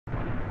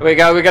Here we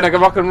go, we're going to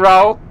rock and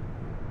roll.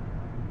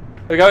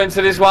 We go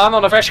into this one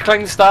on a fresh,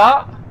 clean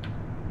start.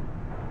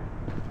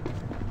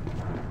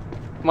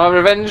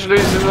 myRevenge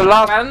losing the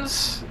last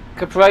hands.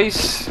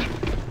 Caprice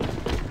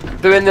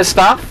doing the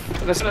stuff.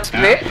 Let's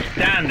split.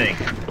 Outstanding.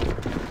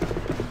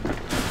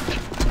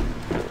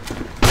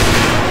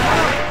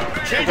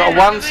 We've got a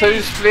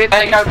 1-2 split.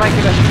 There you go, making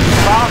a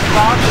fast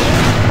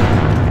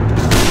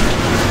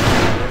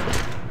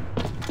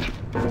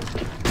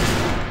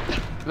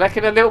march.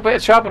 Making a little bit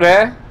of trouble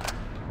there.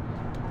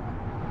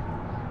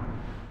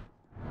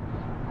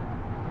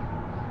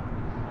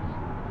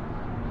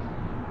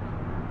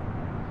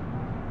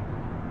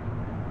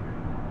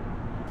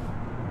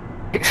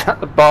 Picks up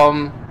the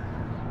bomb.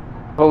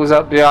 Pulls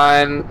up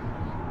behind.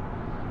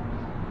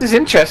 This is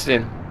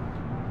interesting.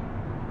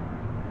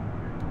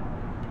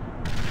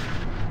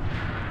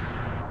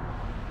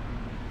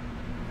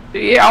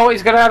 Yeah, oh,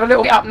 he's going to have a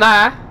little bit up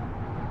now.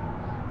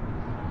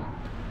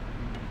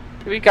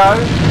 Here we go.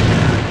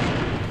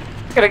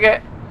 He's going to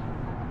get...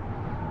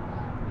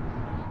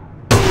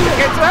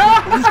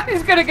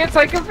 He's going to get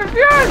taken from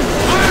behind.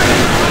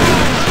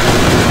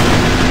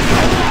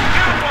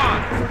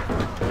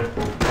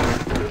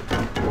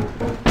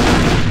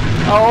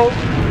 Oh.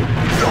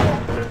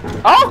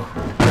 Oh!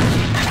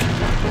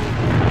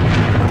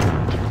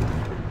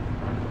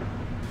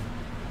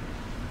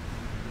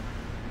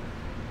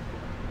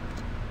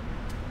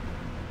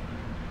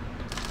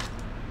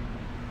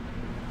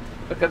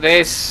 Look at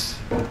this.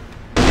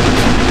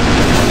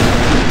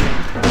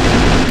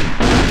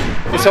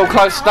 It's all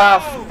close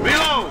stuff.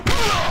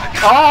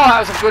 Oh, that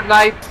was a good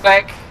nade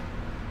back.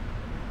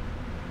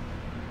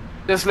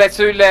 Just let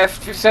two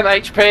left, 50%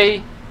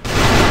 HP.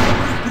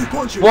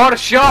 What a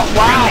shot!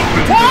 Wow!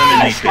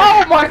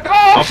 Oh my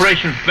gosh!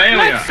 Operation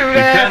failure.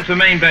 Return to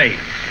main base.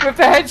 With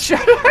the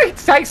headshot, it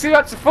takes him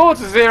up to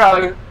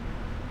 4-0.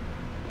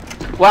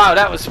 Wow,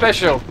 that was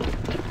special.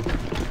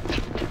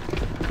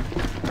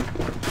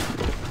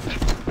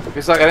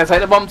 Looks like they're going to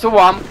take the bomb to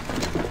 1. We're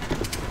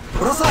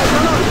going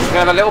to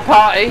have a little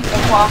party.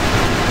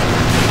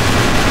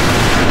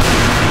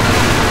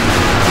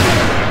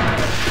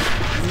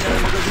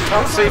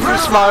 Can't see through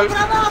smoke.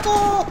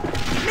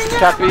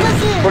 Cappy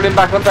pulling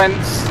back on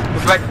fence.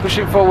 Reflect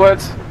pushing forward.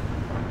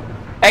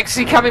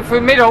 Exy coming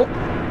through middle.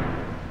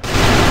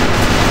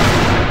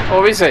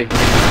 Or is he?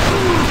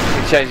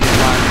 He changed his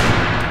mind.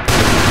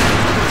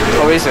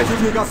 Or is he?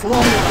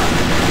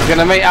 He's going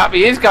to meet up.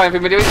 He is going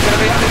through middle. He's going to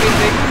meet up with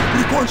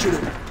Easy.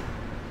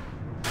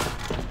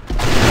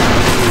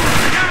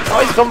 Oh,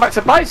 he's gone back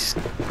to base.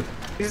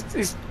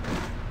 He's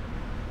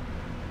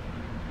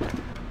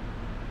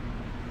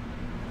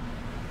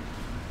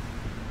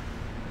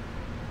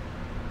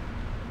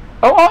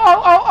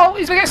Oh,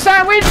 he's gonna get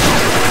sandwiched!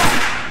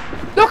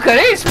 Look at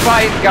this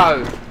plane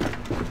go!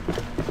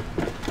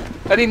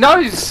 And he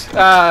knows who's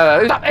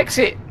up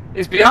exit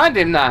is behind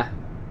him now.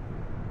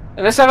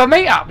 And let's have a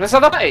meet up, let's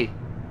have a party.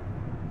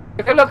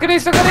 Look at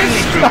this, look at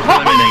this!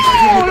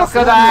 Oh, look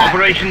at that!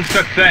 Operation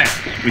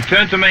success.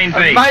 Return to main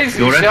base.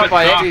 Amazing Your shot efforts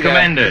by are Eddie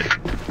commended.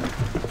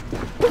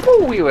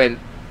 Oh, we went.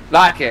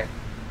 Like it.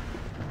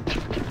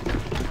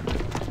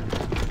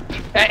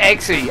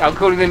 Exy, I'm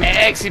calling him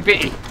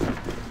Exhibit.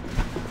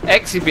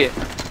 Exhibit.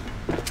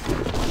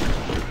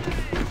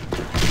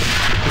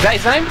 Is that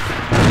his name?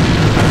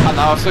 Oh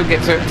no, I'll still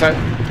get to it.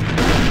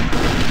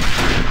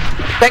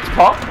 Sex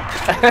Pop.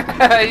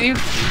 You.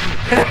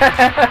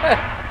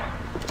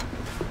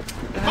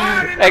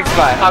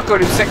 X-Bite. I'll call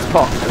him Sex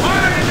Pop.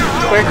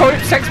 We're calling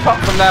him Sex Pop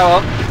from now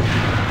on.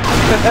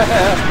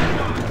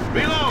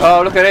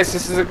 Oh, look at this.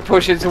 This is a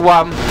push into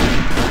 1.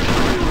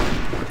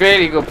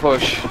 Really good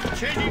push.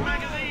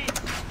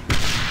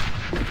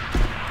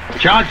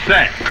 Charge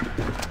set.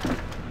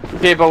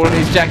 Gibble and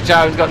his Jack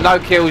Jones got no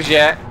kills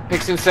yet.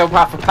 Picks himself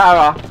up for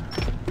power.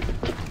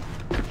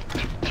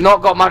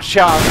 Not got much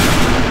chance.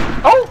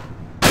 Oh!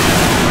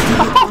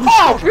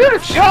 Oh, beautiful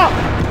shot!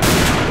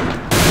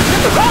 Look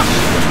at the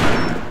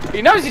rush!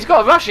 He knows he's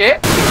got to rush it.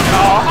 Oh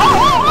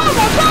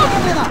my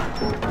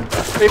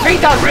god! If he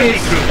does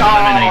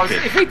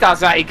this, if he does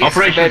that, he gets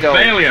Operation the medal.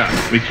 failure.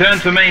 Return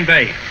to main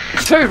base.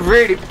 2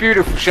 really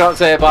beautiful shots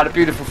there by the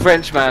beautiful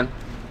Frenchman.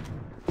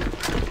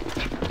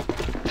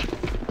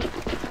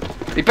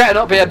 He better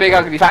not be a big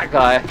ugly fat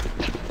guy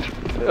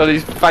on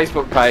his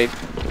Facebook page,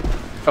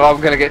 or I'm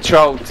going to get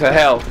trolled to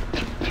hell.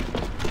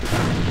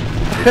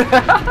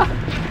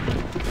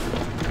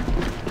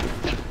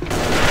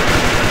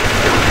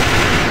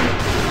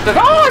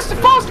 Oh, it's the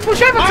fastest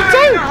push ever to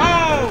do!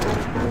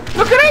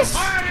 Look at this!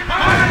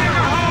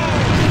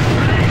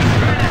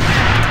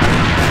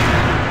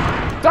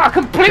 A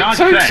complete 2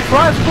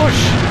 surprise push!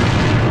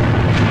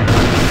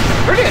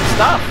 Brilliant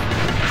stuff!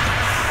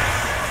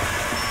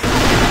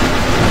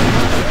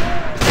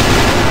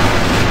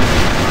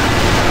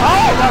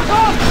 Oh my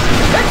god!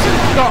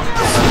 Dixon's got...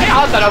 I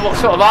don't know what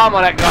sort of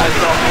armour that guy's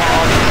got.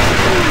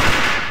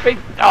 Big...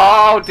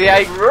 Oh,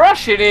 Diego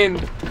rushing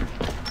in!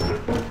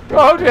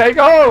 Oh,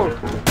 Diego!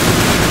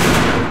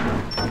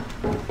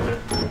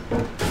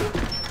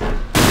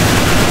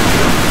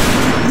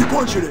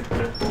 Кончили!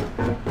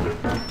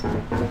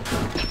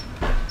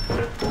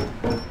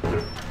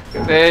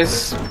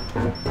 this.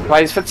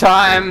 Plays for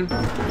time.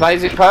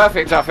 Plays it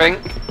perfect, I think.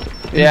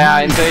 Yeah,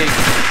 indeed.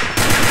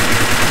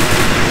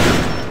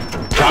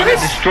 Target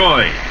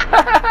destroyed.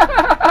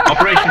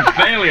 Operation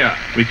failure.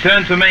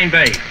 Return to main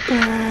base.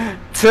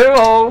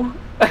 2-all.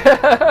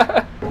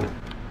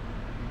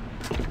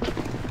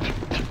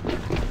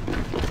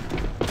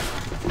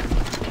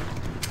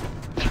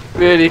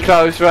 Really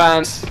close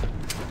rounds.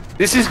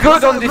 This is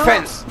good on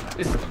defense.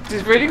 This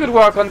is really good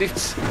work on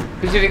defense.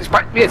 Because you'd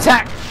expect the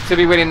attack to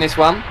be winning this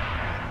one.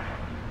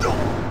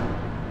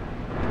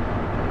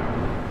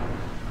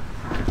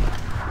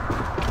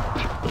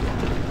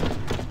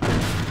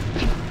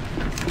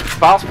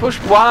 Fast push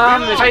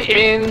one, straight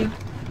in. No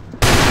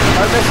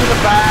mess with the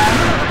back.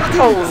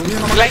 Oh,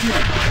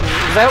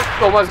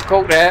 Zelt almost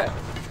caught there.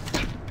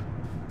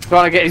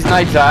 Trying to get his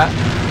nades out.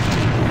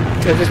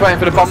 They're just waiting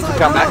for the bomb to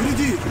come back.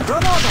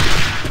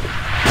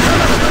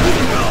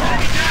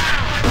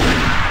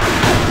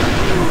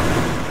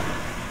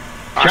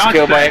 Nice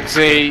kill by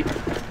XE.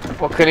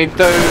 What can he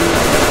do?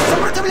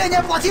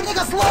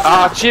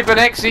 Chip and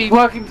XE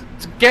working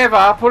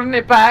together, pulling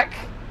it back.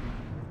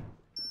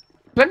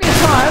 Plenty of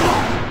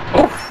time.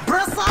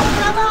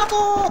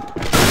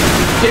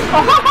 Chip.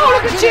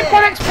 Oh, look at Chip,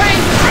 1 XP!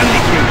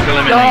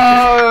 No!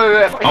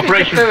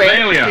 Operation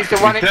failure. He's the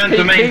 1 Return XP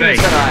to main king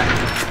base. tonight.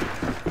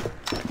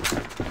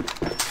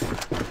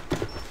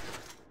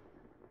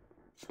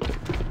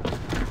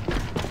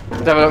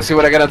 Let's have a look, see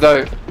what they're going to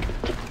do.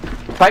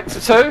 Fake to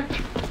 2.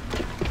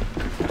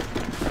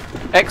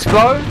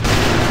 Explode.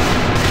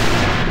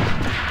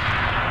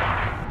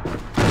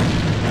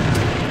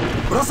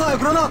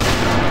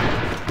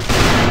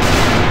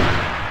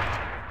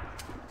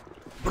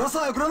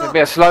 It'll be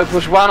a slow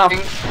push 1, I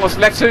think. What's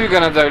Letu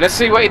gonna do? Let's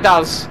see what he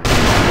does.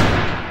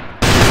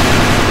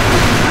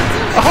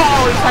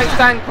 Oh, he takes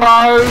Tank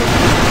Pro.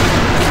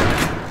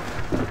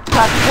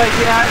 Had to take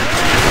it out.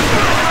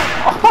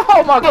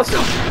 Oh my god.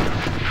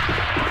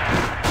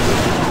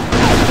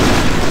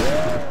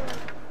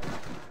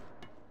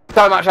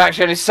 So much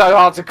action, it's so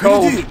hard to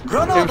call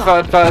in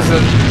third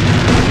person.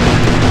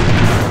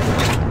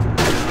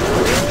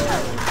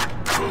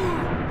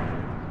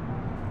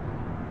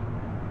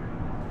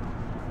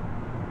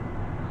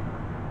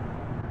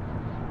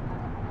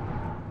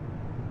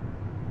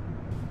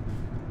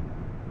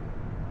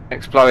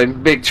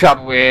 Exploding, big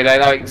trouble here, they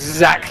know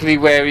exactly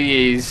where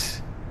he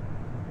is.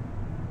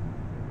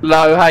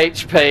 Low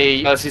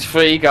HP versus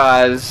 3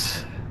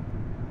 guys.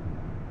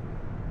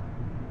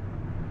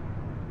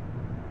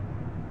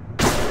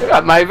 Look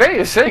at maybe,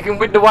 let's see, he can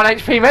win the 1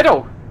 HP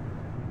medal.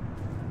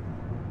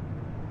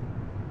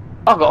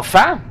 I've got a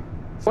fan.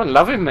 Someone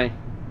loving me.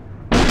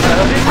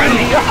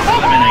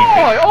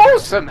 Oh,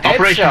 awesome headshot.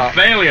 Operation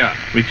failure.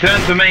 Return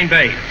to main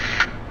base.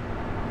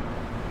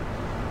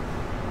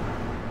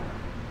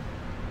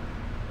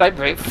 They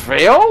break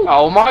 3-all?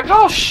 Oh my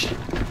gosh!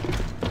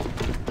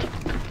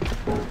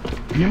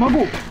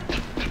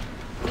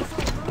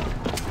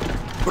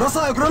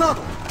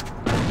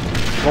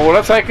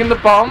 Baller taking the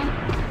bomb.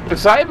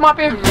 Looks like it might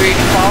be a really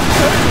fast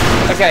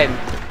turn. Again. Is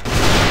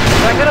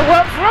that gonna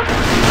work for him?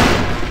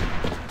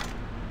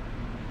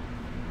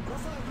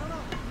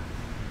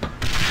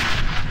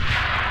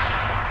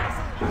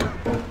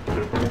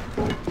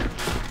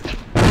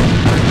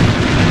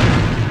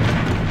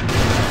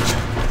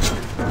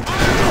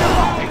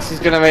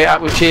 He's gonna meet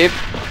up with Chip.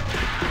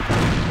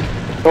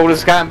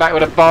 Baller's going back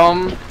with a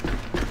bomb.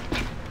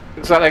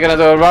 Looks like they're gonna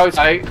do a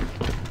rotate.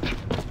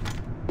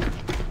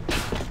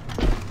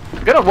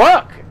 Gonna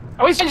work!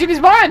 Oh, he's changing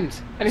his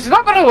mind! And it's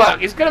not gonna work!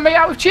 He's gonna meet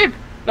up with Chip!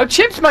 No,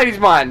 Chip's made his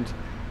mind!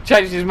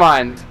 Changed his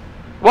mind.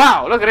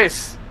 Wow, look at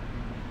this!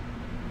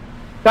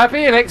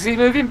 Tappy and XE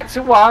moving back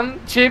to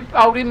 1. Chip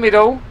holding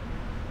middle.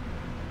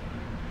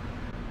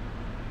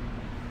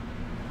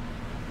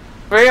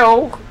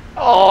 3-all.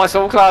 Oh, it's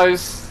all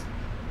close.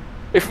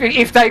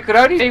 If they could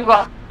only see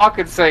what I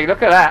could see,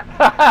 look at that.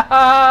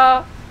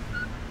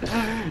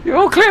 You're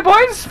all clear,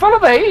 boys. Follow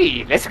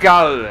me. Let's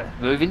go.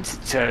 Moving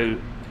to 2.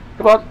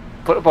 Come on,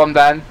 put the bomb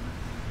down.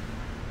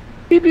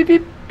 Beep beep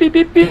beep beep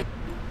beep beep.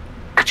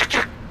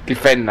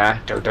 Defend now.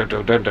 Come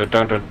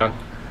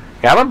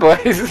on,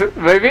 boys.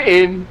 Move it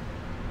in.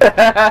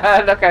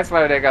 Look how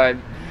slow they're going.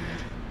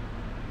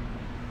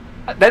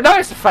 They know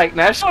it's a fake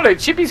now. Surely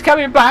Chippy's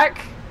coming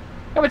back.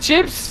 Come on,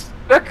 Chips.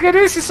 Look at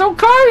this. It's all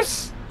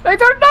close. They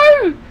don't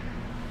know!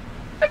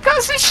 They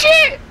can't see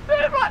shit!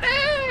 They're right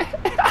there!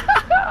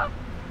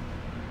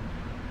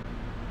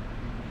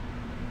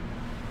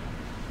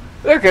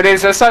 Look at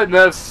this, they're so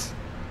nervous.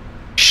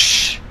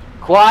 Shh!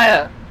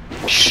 Quiet!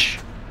 Shh!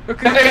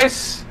 Look at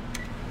this!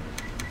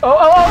 Oh,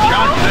 oh, oh!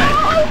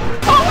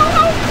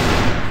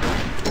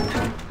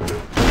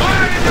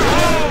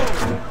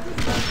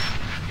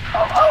 Oh, oh,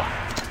 oh, oh!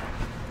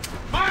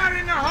 Fire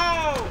in the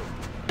hole!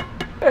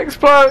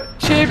 Explode!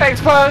 Chip!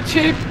 Explode!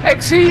 Chip!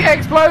 XE!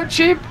 Explode!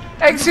 Chip!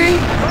 XE!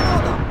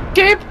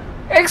 Chip!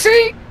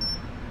 XE!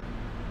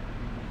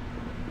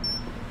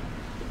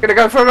 Gonna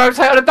go for a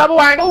rotate on a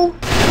double angle!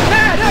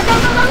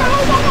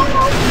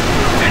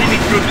 Enemy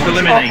troops troops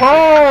eliminated.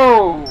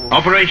 Oh!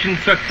 Operation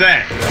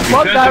success.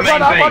 One Return down, to main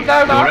one up, base. one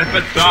down, Your up.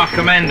 efforts are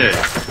commended.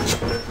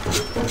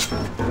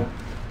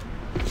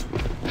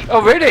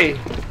 Oh, really?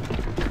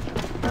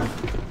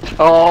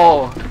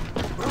 Oh,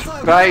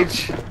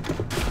 rage.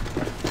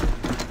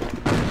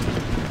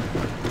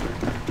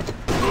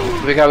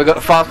 Here we go, we got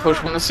the fast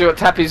push. Want to see what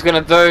Tappy's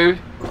gonna do.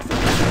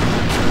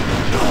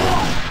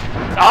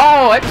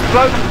 Oh,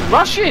 explode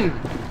rushing.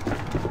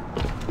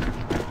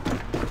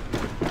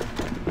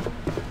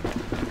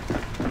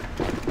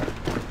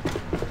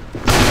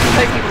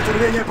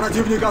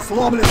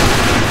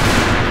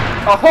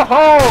 Oh ho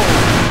ho!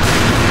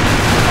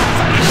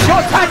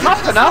 Shot attack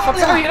up enough, I'll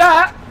tell you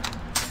that.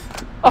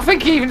 I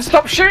think he even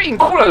stopped shooting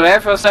Caller there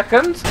for a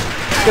second,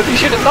 because he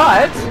should have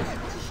died.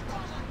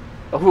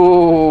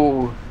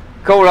 Ooh,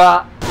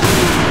 Caller.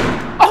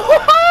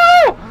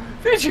 Oh,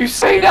 did you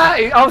see that?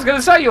 I was going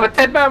to say you were a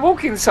dead man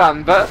walking,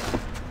 son, but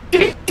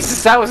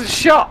Jesus, that was a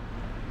shot.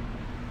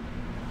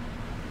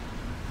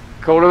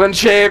 Caller and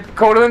Chip,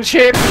 Caller and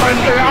Chip.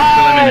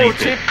 Oh,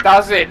 Chip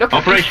does it. Look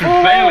at Operation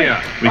this.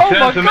 failure.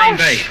 Return to main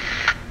base.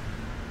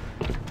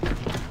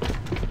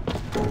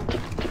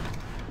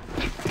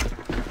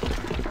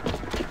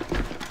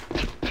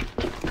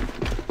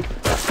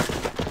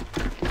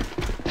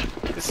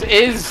 This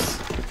is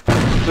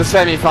the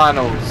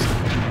semi-finals.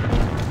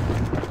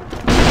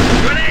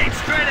 Grenade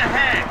straight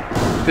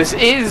ahead. This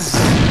is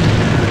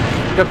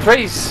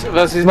Caprice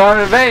versus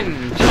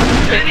myRevenge.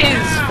 It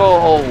is for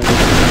all.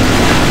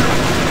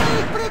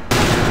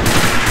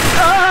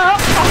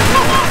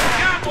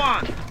 Got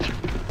one.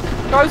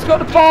 Guy's got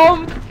the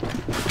bomb.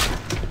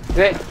 Is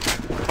it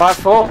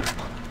 5-4?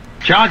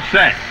 Charge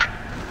set.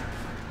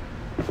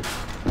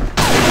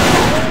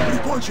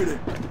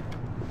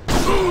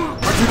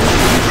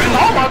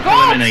 Oh my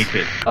God!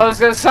 Eliminated. I was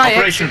going to say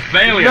Operation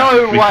failure.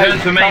 No way. Return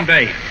to main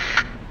base.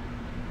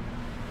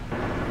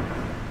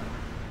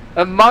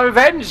 And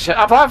myRevenge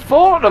at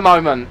 5-4 at the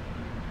moment.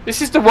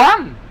 This is the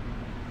one.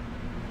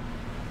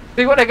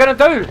 See what they're going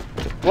to do.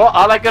 What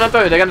are they going to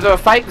do? They're going to do a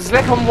fake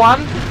Zlek on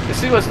one. Let's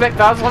see what Zlek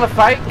does on a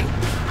fake.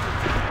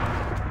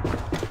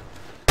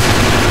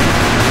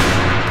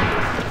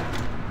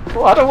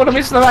 Oh, I don't want to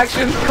miss no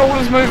action.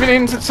 Caller's moving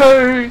into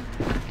 2.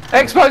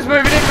 Expo's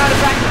moving in, round the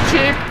back to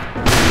Chip.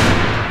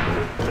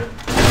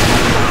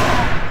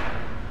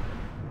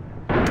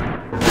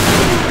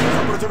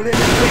 You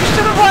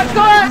should have wiped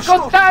that!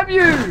 God damn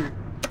you!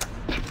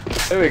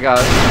 Here we go.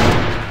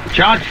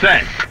 Charge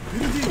set.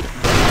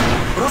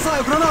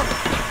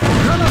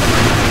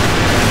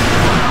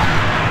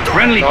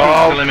 Friendly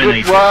troops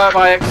eliminated. Good work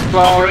by Explo.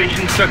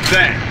 Operation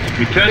success.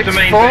 Return to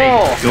main 6-4.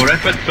 base. Your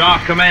efforts are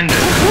commended.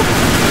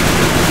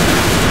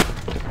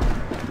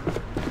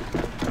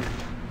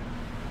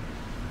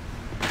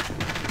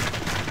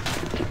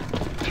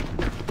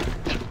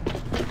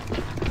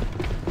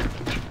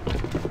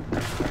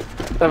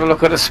 Let's have a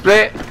look at the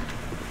split.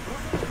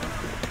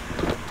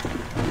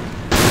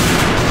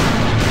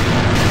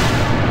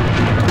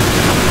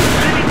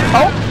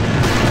 Oh!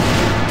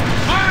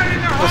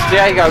 What's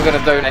Diego going to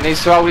do then?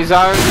 He's to hold his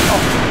own.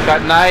 Oh,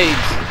 got nades.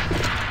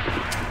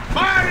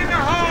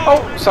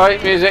 Oh, sorry,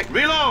 music.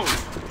 Reload.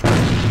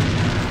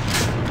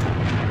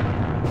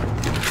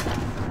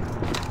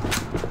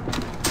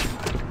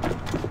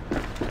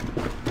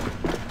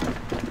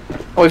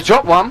 Oh, he's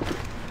dropped one.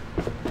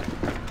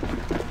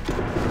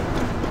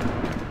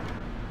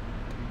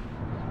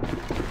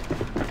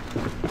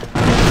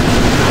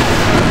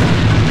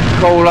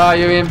 Caller,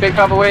 you're in big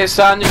trouble here,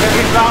 son. You're going to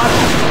be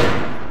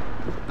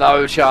flushed.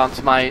 No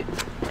chance, mate.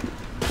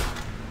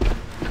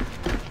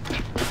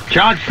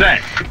 Charge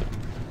set.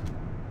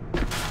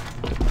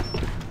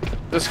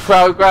 Just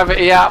throw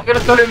gravity out. I'm going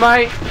to do it,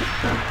 mate.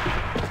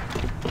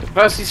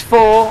 Versus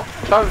 4.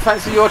 Don't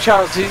fancy your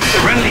chances.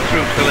 Friendly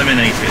troops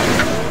eliminated.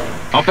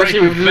 Especially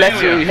Operation with left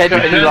failure. head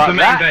on Return you to like main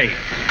that. base.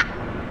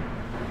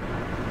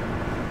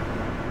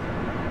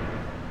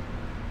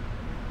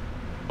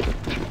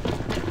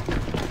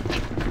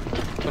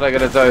 What are they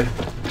going to do?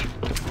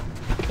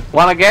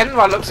 One again,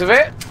 by the looks of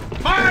it.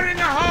 Fire in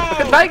the hole!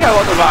 Look at they go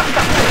on the run.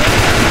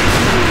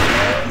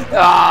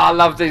 Ah, I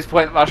love these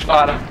point rush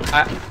like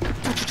that.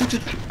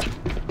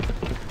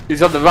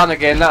 He's on the run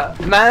again. Look.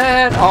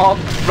 Man on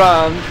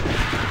run.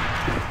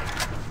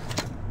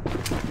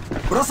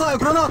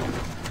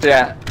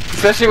 Yeah,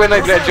 especially when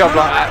they do their job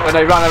like that, when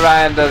they run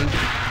around and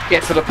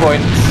get to the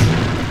points.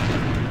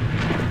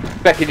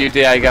 Becking you,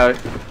 Diego.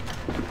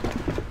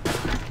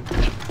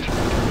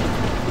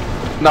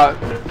 No.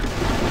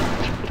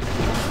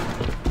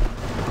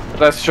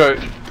 That's true.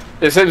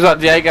 It seems like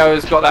Diego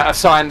has got that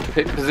assigned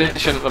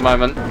position at the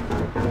moment.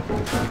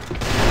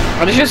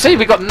 And as you can see,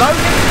 we've got no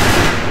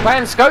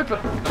playing scope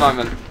at the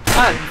moment.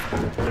 And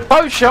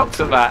so shocked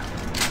at that.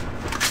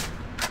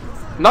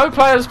 No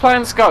players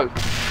playing scope.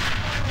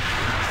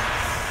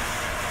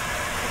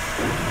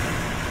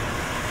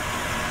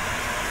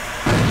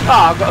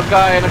 Ah, I've got a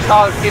guy in a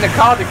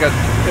cardigan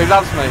who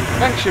loves me.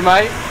 Thanks you,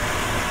 mate.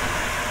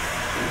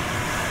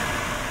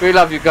 We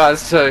love you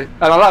guys too.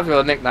 And I love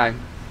your nickname,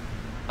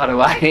 by the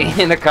way,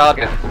 in a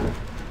cardigan.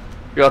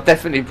 You're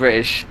definitely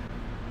British.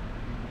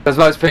 Because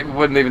most people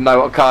wouldn't even know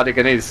what a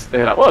cardigan is.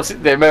 They're like, what's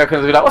it? The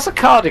Americans would be like, what's a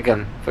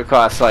cardigan? For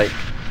Christ's sake.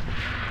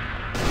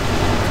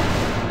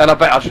 And I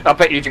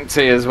bet you drink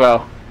tea as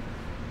well.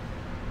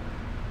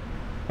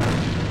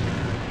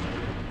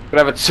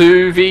 We'll have a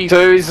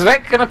 2v2. Is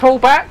Zek gonna pull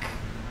back?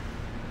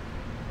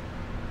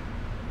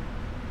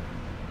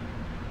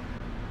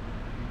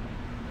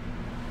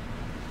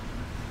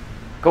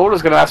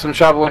 Caller's gonna have some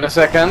trouble in a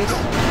second.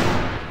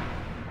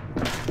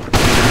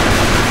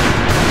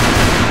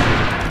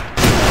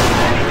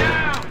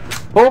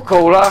 Poor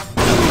Caller.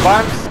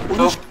 5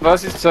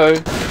 versus 2.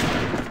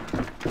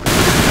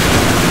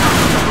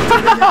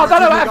 I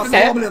don't know what happened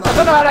there. I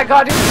don't know how that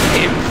guy didn't see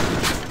him.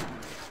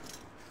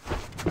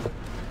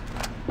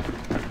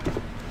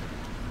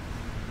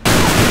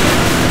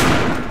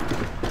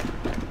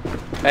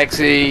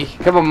 Exy,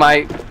 come on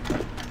mate.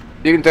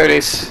 You can do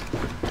this.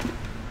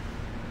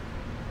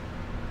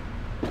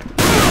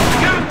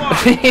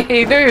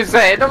 He knew he was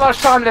there. Not much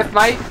time left,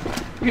 mate.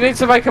 You need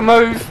to make a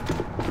move.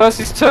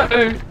 Versus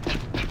 2.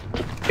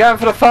 Going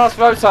for the fast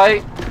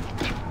rotate.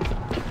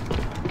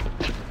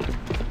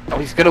 Oh,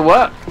 he's gonna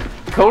work.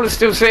 Caller's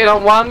still sitting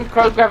on 1.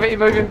 Crow Gravity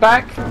moving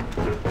back.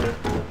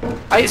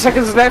 8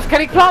 seconds left.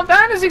 Can he clamp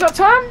down? Has he got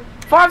time?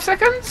 5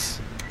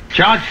 seconds?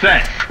 Charge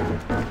set.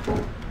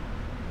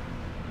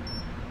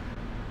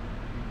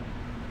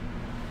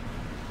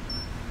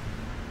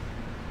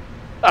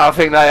 I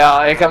think they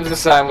are. Here comes the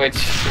sandwich.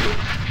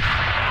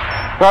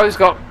 Caller's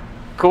got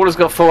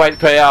full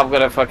HP. I'm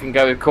gonna fucking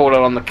go with Caller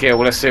on the kill.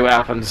 Let's see what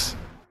happens.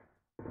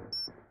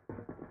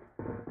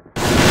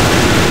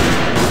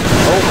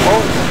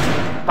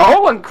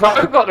 Oh, and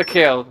Crow got the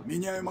kill.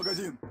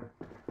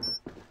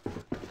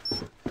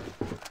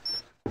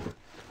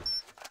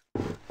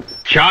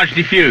 Charge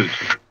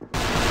defused.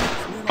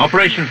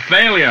 Operation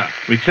failure.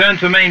 Return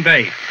to main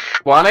base.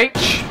 1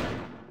 each.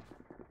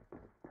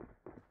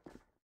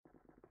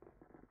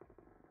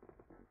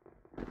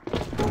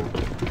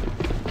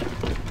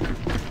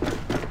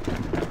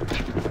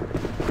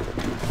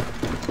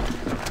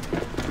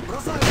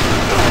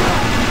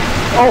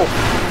 Oh,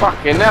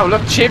 fucking hell,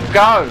 look Chip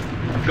go!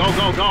 Go,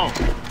 go, go!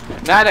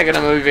 Now they're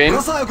gonna move in.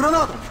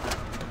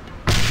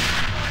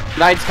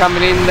 Nade's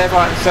coming in, left,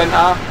 right and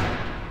centre.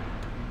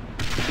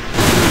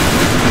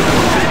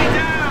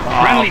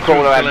 Friendly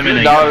Caller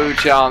had no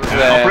chance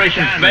there.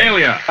 Operation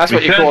failure. That's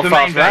what you call a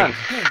fast round.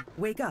 Hey,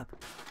 wake up.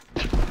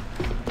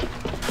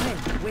 Hey,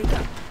 wake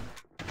up.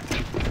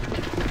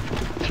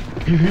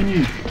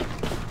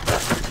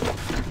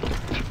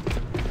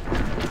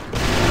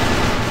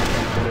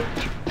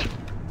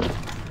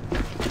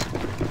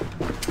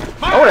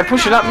 Oh, they're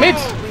pushing up mid.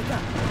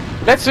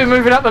 Let's do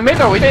moving up the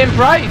middle. We're being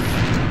brave.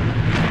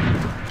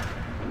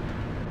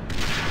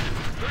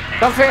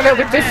 Something a little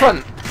bit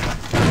different.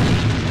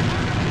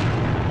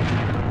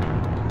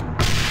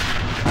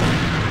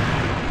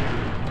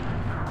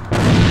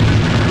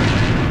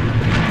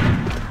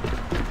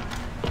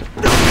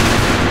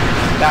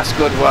 That's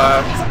good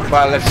work.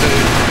 Well, let's do.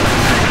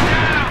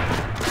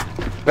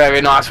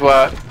 Very nice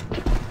work.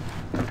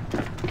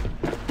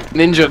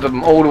 Ninja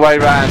them all the way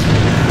round.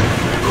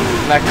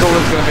 That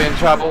Caller's going to be in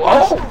trouble.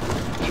 Oh!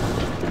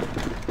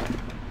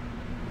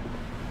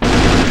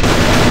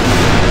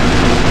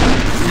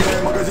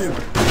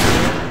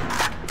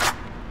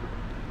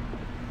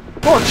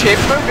 Come on, Chip,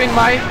 move in,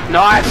 mate.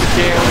 Nice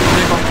kill.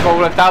 Chip on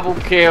Caller, double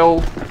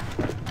kill.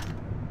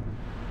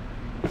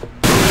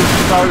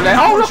 So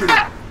oh, look at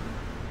that!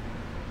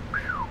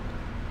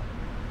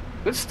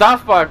 Good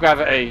stuff by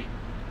Gravity.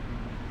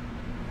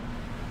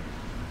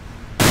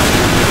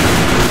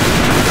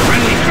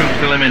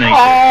 Eliminated.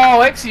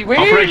 Oh, Exy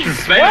wins! Operation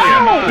failure.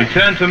 Wow.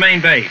 Return to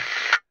main base.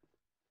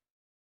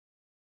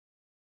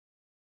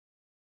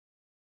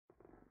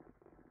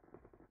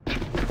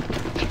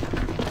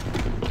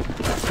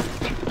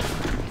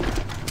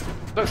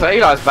 Looks like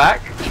Eli's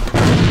back.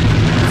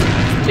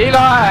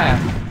 Eli!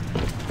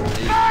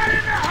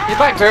 You're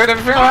back, dude.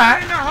 Everything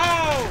alright?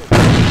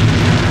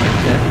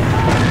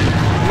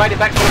 You made it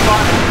back to the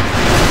final.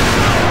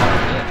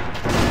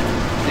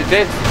 You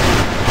did.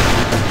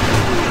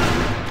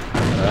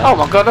 Oh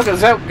my god, look at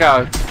Zelk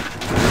go!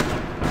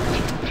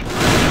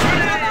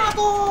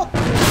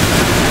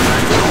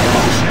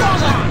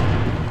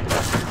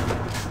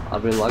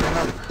 I've been lagging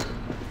up.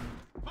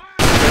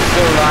 They're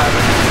still alive.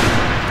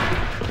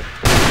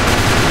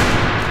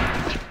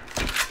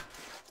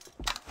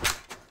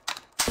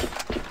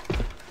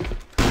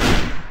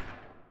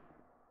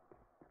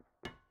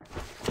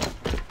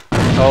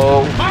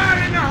 Oh. Fire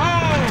in the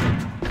hole!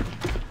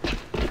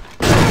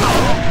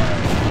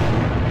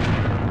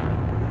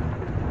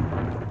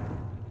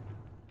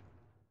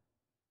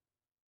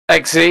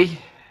 Exy.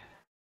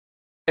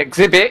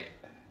 Exhibit.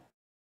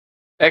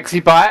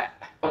 Exibite.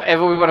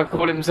 Whatever we want to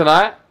call him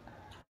tonight.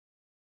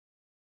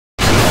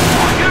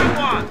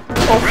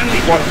 Oh,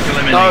 what?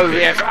 No,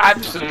 we have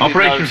absolutely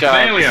Operation no chance.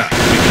 failure.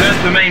 Return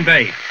to main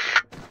base.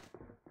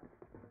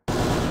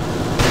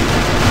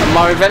 And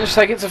myRevenge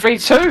take it to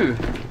 3-2.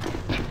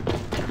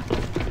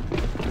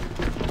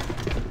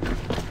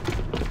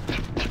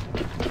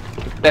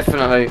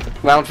 Definitely.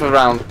 Round for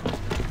round.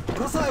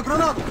 Бросаю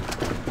гранату!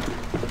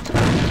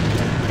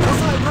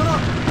 Бросаю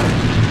гранату!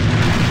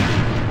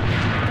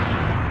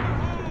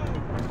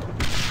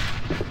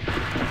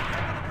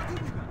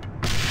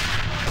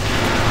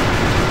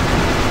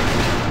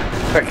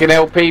 Freaking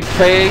LPP.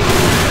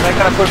 They're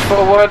gonna push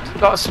forward.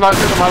 Got a smoke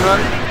at the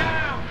moment.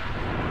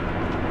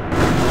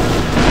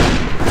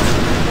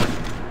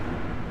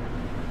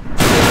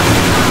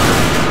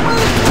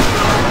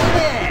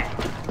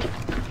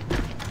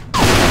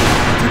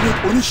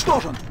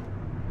 Уничтожен!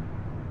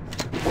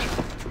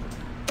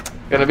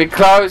 Gonna be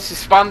close.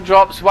 It's one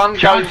drops, one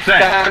Charge goes set.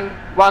 down.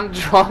 One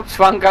drops,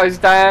 one goes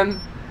down.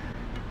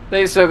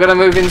 These are gonna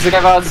move in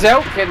together.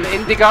 Zelk and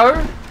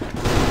Indigo.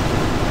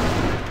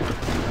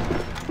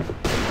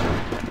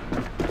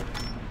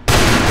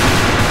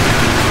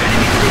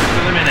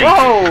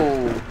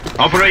 Whoa!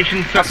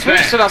 Operation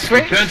success. I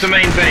switched. Return to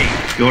main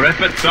base. Your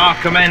efforts are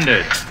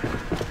commended.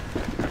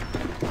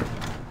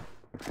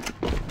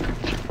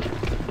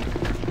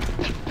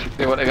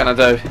 See what they're gonna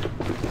do.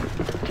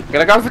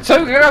 Gonna go for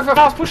two. Gonna go for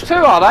fast push two,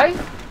 are they?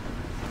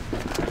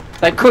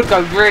 They could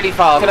go really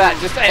fast. Look at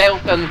that, just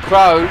Elk and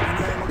Crow.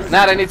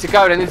 Now they need to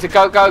go. They need to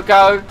go, go,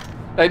 go.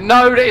 They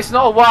know that it's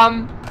not a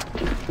one.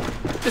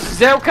 Just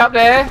Zelk up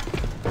there.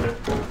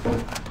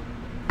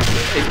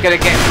 He's gonna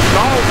get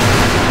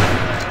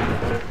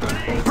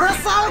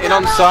Бросаю in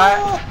on sight.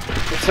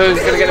 The two's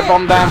gonna get the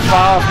bomb down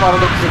fast by the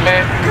looks of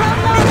it.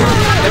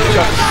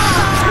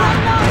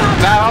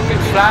 Now I've been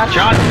flashed.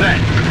 Charge set.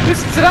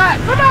 Listen to that!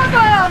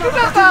 Banana!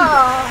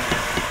 Banana!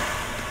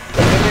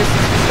 And this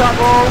is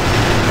double.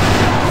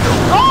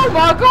 Oh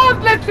my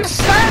god! Let's just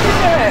stand in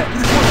there!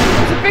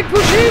 It's a big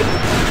push in!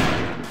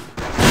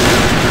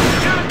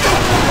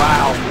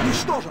 Wow.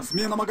 Уничтожен!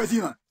 Смена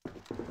магазина!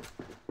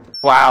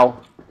 Wow.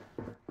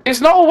 It's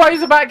not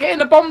always about getting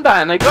the bomb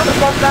down. They got the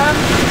bomb down,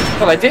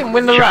 but they didn't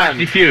win the Charge round.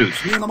 defused.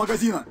 Смена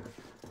магазина!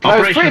 No,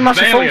 it's pretty Operation much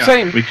a full failure.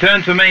 team.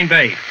 Return to main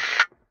base.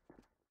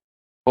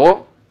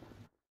 Oh,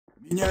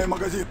 Меняю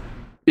магазин!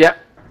 yep.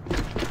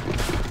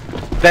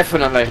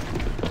 Definitely.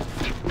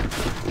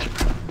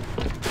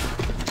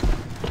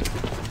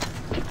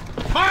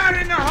 Fire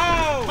in the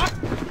hole!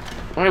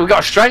 I mean, we've got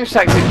a strange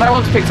tactic. No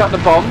one's picked up the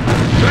bomb.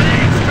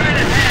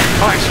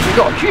 Oh, actually, we've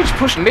got a huge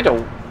push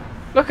middle.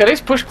 Look at this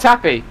push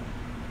Tappy.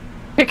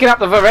 Picking up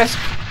the Varesk.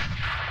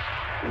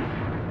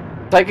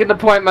 Taking the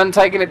point man,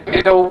 taking it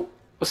middle.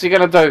 What's he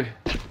gonna do?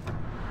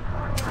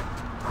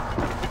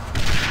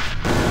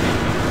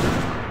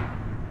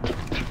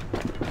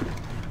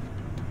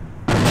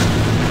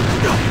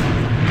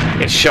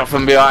 Gets shot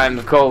from behind,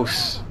 of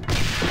course.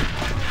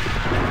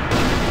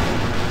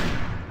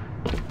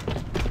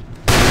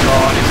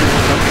 Oh, this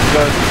isn't looking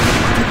good.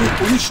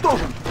 Противник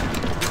уничтожен!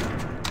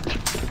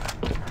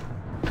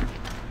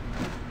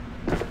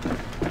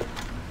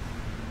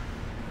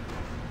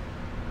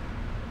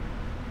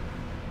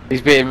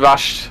 He's being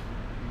rushed.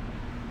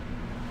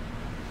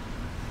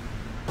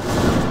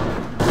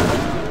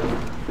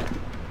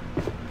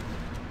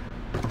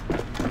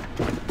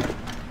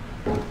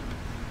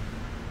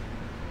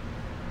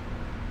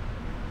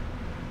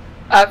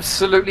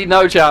 Absolutely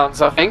no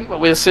chance, I think, but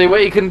we'll see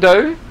what he can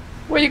do.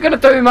 What are you going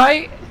to do,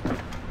 mate?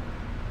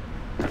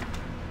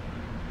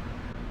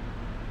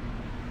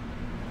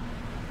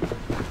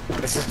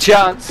 It's a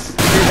chance.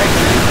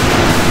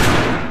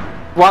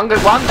 One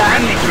good one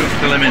down. Friendly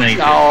troops eliminated.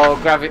 Oh,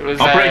 Gravit was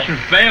Operation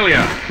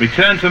failure.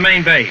 Return to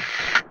main base.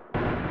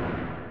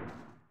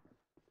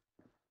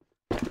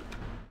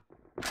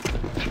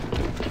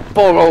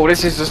 For all,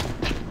 this is just...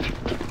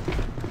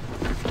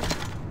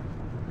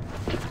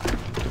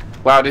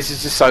 Wow, this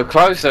is just so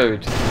close,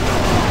 dude.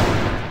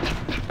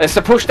 It's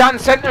the push down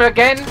centre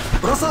again.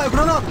 Бросаю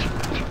гранату!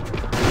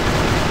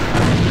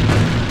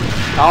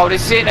 Oh,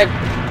 this is it. They've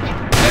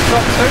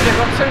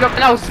got two.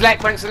 No,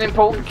 Zlek makes an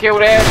important kill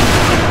there.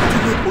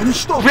 Противник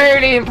уничтожен!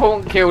 Really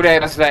important kill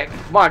there, Zlek.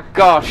 My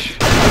gosh.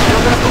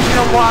 We're going to push in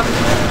on one.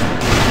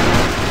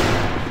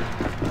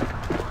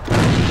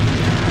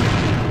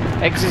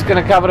 X is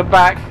going to cover the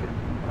back.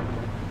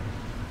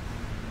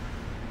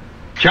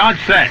 Charge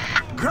set.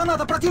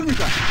 Граната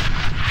противника!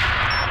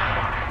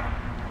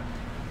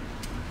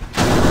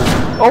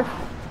 Oh,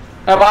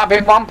 that might have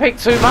been one pick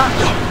too much.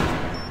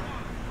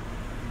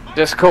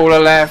 Just call her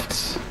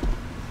left.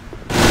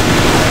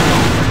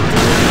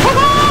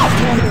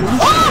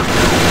 Oh!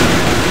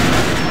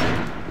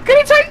 Can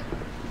he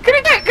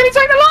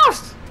take the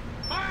last?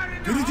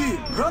 Впереди!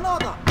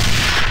 Граната!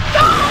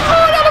 No,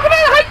 look at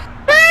that!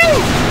 Hey!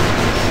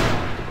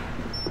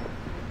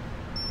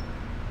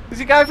 Is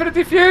he going for the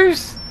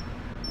defuse?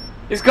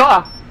 He's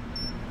got her.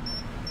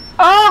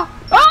 Ah!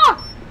 Ah!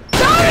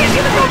 No, he's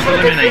gonna go for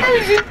the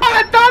defuse! He might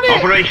have done it!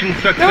 Operation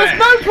success. There was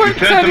no point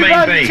Return to turning main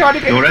around and base. trying to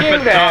get Your a kill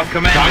efforts there. are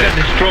commended.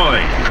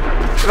 Destroyed.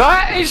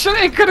 Right?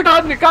 He could have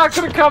gone, the guy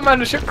could have come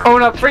and should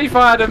corner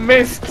pre-fired and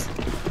missed.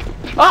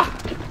 Ah!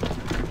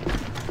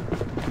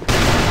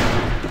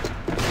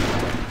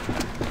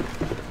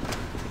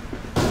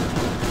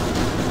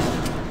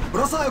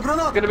 Бросаю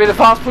гранату! Gonna be the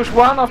fast push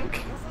one, I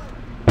think.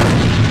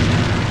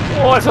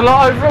 Oh, it's a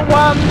lot over at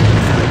one.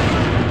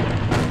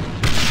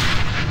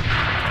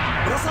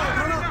 Бросаю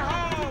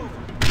гранату.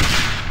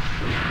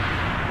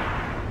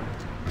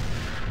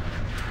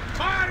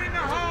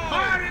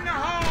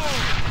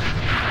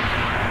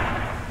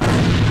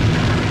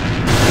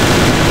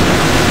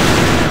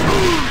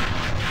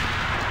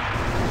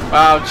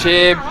 Wow,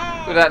 Chib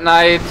with that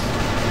nade.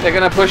 They're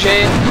gonna push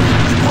in.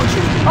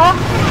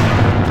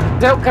 Oh!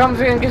 Silk comes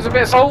in, gives a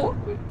bit of salt.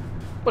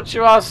 What's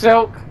your ass,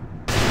 Silk?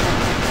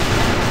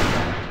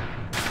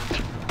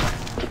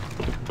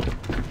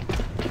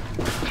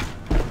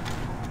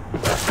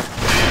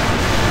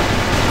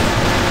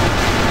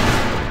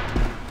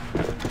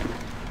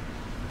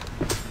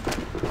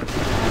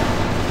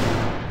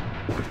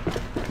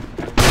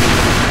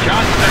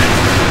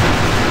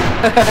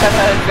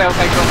 Silk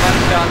ain't got much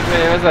chance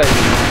here, is he?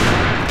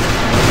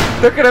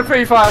 Look at the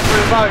pre-fire through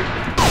the smoke.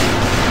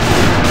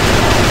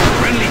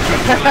 Friendly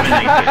troops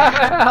eliminated.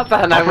 I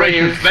don't know what he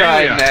Operation was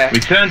trying failure. there.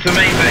 Return to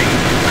main base.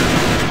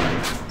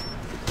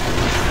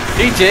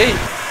 GG.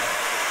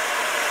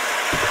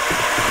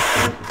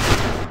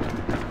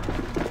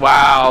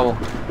 Wow.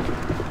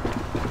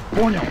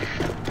 Понял.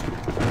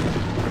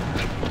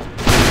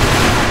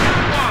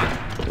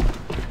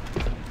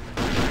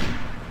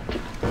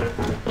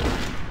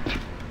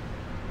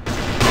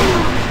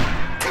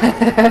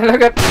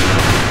 Look at.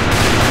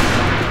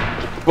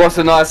 What's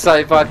a nice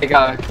save by the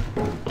go.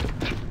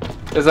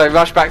 As they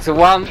rush back to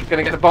one,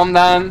 gonna get the bomb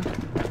down.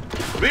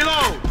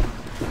 Reload.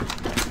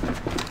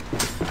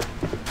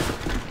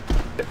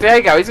 There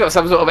you go, he's got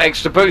some sort of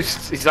extra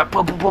boost. He's like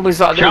boom boom boom,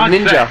 he's like a little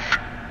Charge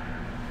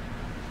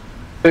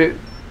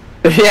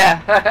ninja.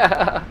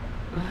 Yeah.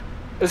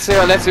 Let's see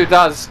what Letu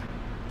does.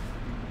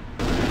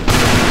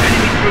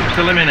 Enemy troops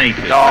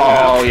eliminated.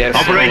 Oh yes.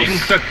 Operation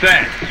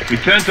success.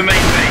 Return to main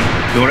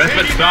base. Your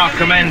efforts are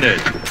commended.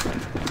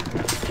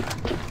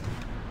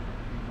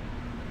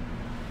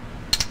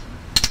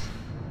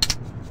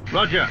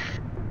 Roger.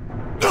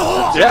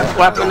 Yeah,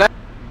 what happened there?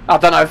 I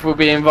don't know if we'll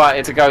be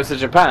invited to go to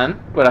Japan.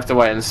 We'll have to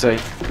wait and see.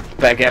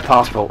 Better get a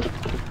passport.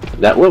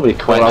 That will be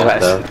quite Well,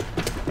 nice though.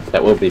 that's-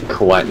 That will be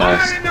quite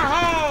nice.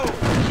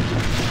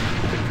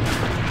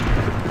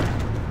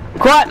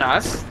 Quite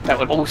nice. That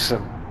would be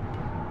awesome.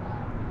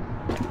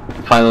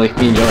 Finally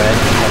clean your end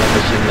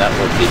television, that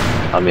would be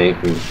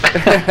amazing.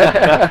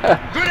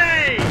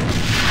 Grenade!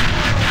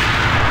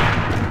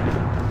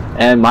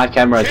 And my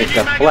camera just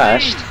got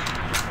flashed.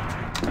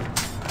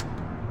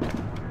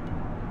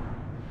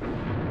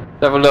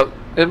 Let's have a look.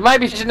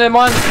 Maybe she's in their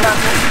mind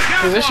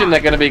what position they're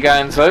going to be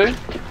going to. Let's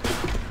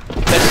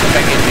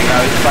make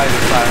Indigo. He's playing the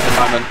player at the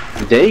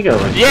moment. There you go,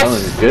 it's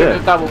Yes! going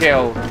good. Double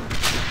kill.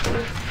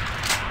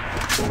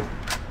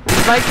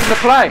 He's making the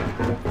play.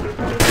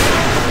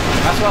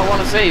 That's what I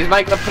want to see. He's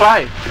making the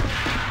play.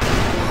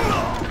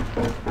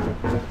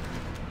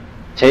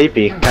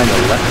 Tapey kind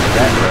of left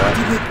that right.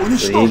 Противник But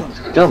уничтожен.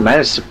 he still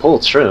managed to pull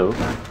through.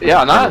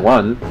 Yeah, I know. And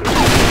won.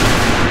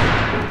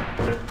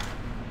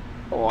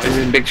 Oh, he's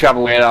in big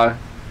trouble here though.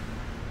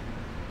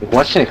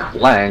 Watching it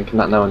flank,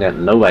 not knowing that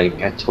nobody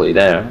actually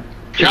there.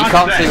 You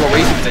can't see what we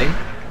can see.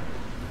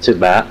 Too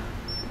bad.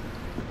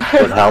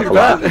 Would help a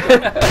lot.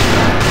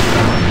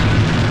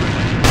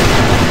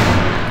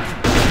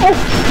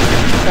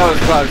 That was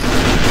close.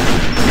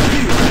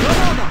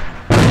 Граната.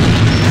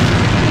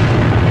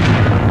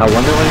 I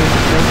wonder when he's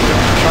going to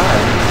try.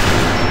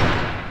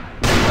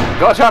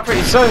 Gotta try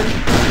pretty soon.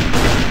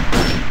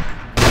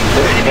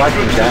 It's quite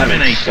some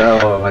damage,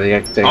 so I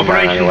think that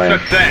Operation anyway.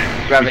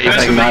 success. Gravity Return to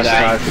taking main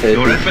my base. day.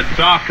 Your efforts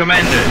are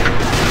commended.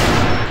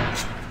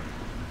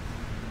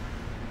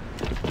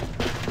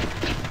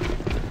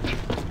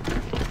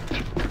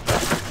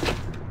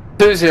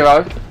 Two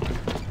 0.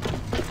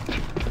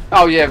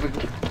 Oh yeah.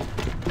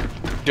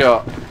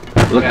 Sure.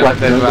 Look Yeah, like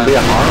they're there's going to be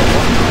a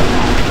horrible.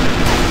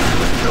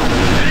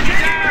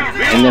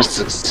 And they're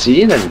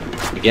succeeding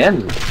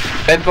again.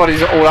 Dead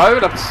bodies are all over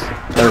the place.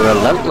 They're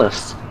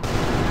relentless.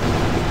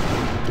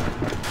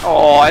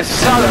 Oh, it's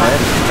so hard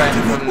to defend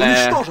Противник from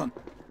there. уничтожен.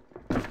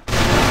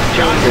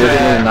 They're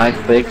doing a nice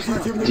big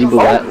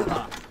D-bullet.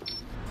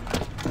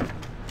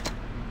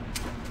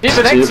 He's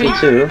an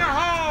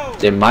 2v2.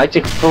 They might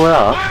just pull it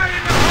off.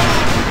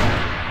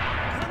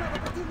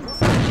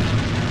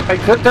 They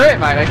could do it,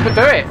 mate. They could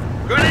do it.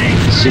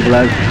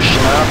 D-bullet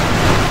pushing up.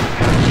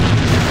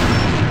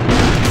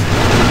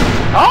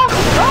 Oh!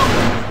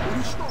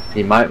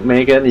 He might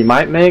make it, he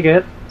might make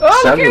it. Oh, look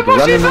Sam at is him, watch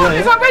running his away.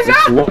 He's up, he's It's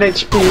up! 1 Look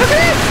HP. at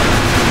it!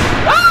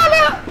 Oh,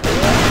 look!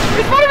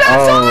 He's running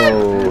outside!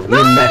 Oh, No!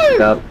 he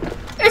messed up.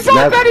 It's on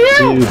That's Betty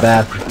Hill! too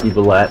bad for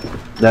D-bullet.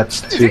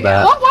 That's too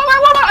bad. What?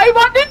 He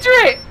might ninja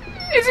it!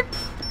 Is it?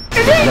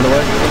 Is it? Gonna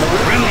work?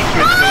 Friendly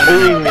troops Oh,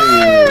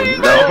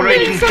 eliminated. no!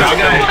 Operation He's so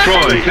Target close.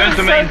 destroyed. Return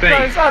to main So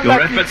base. close. Your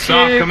Unlucky efforts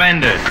are Chib.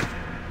 commended.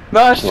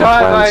 Nice No try,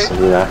 plans to mate.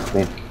 do that,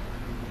 me.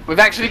 We've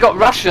actually got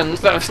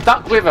Russians that have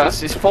stuck with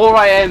us. It's 4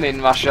 AM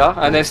in Russia,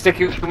 and they're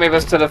sticking with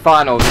us to the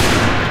finals.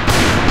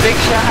 Big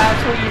shout out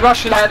to all you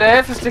Russians out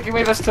there for sticking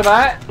with us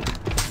tonight.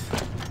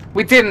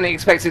 We didn't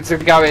expect it to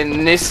go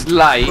in this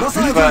late,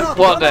 but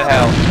what the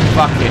hell.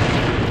 Fuck it.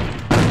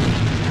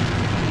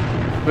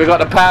 We've got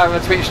the power of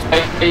a Twitch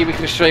TV, we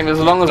can stream as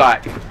long as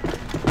like.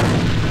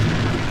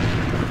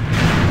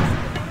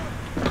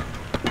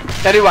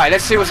 Anyway,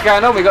 let's see what's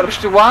going on. We got push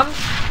to 1.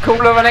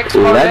 Cooler of an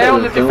expo there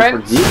on the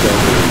defense.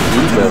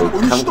 Evo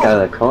comes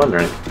out of the corner.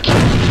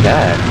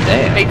 God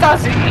damn. He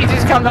does, he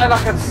just comes out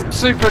like a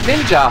super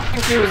ninja. I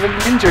think he was a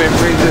ninja in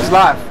previous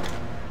life.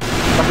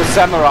 Like a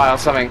samurai or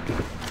something.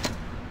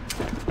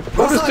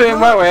 We're just doing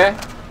well here.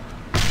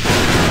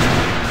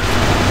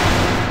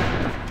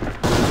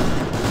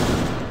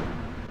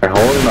 They're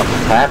holding up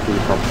Pappy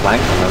from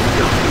flanking them.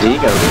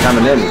 Digo's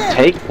coming in and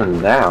take them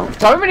down.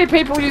 So many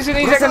people using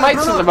these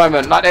mates at the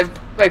moment. Like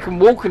they can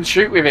walk and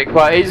shoot with it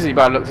quite easily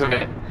by the looks of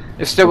it.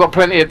 They've still got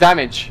plenty of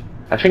damage.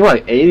 I think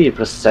like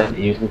 80%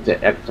 using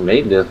to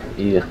activate this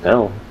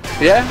ESL.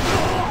 Yeah?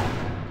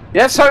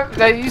 Yeah, so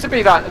they used to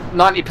be like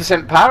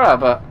 90% para,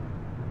 but...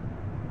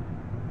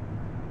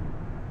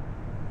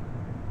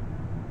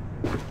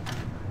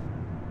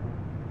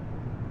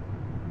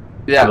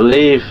 Yeah. I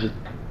believe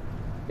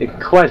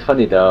it's quite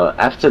funny though.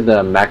 After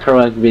the macro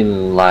has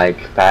been like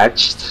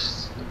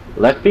patched,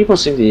 like people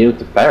seem to use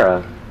the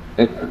para.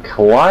 It's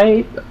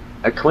quite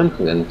a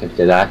coincidence if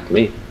they ask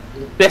me.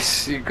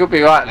 Yes, you could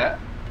be right there.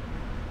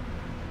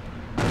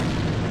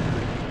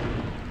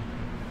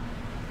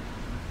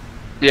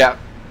 Yeah.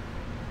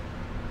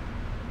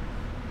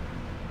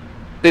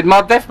 Did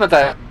my death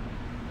matter?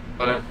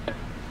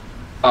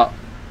 Oh.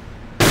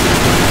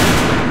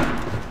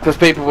 Because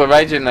people were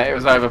raging that it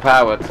was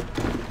overpowered.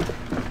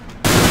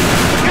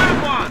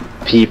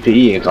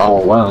 PPE is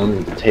all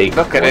alone. Take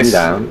Look at one this.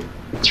 down.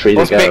 3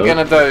 What's to go. Big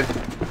gonna do?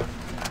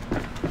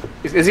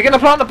 Is he gonna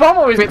plant the bomb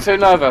or is he too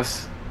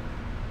nervous?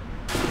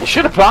 He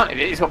should have planted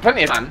it, he's got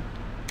plenty of time.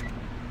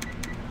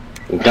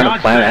 He's gonna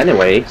plan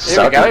anyway.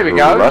 Here we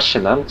go.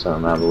 Rushing onto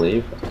him, I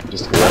believe.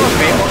 Just Oh,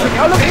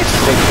 look at this!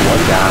 take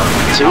 1 down.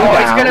 2 Oh, down.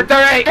 he's gonna do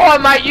it! Come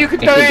on, mate, you can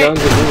do If he's it! going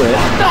to do it.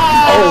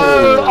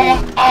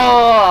 No!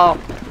 Oh!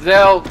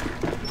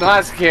 Zilk,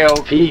 nice kill.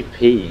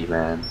 PP,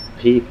 man.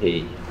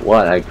 PP.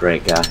 What a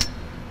great guy.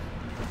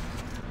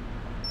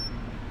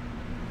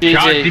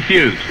 Charge GG.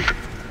 defused.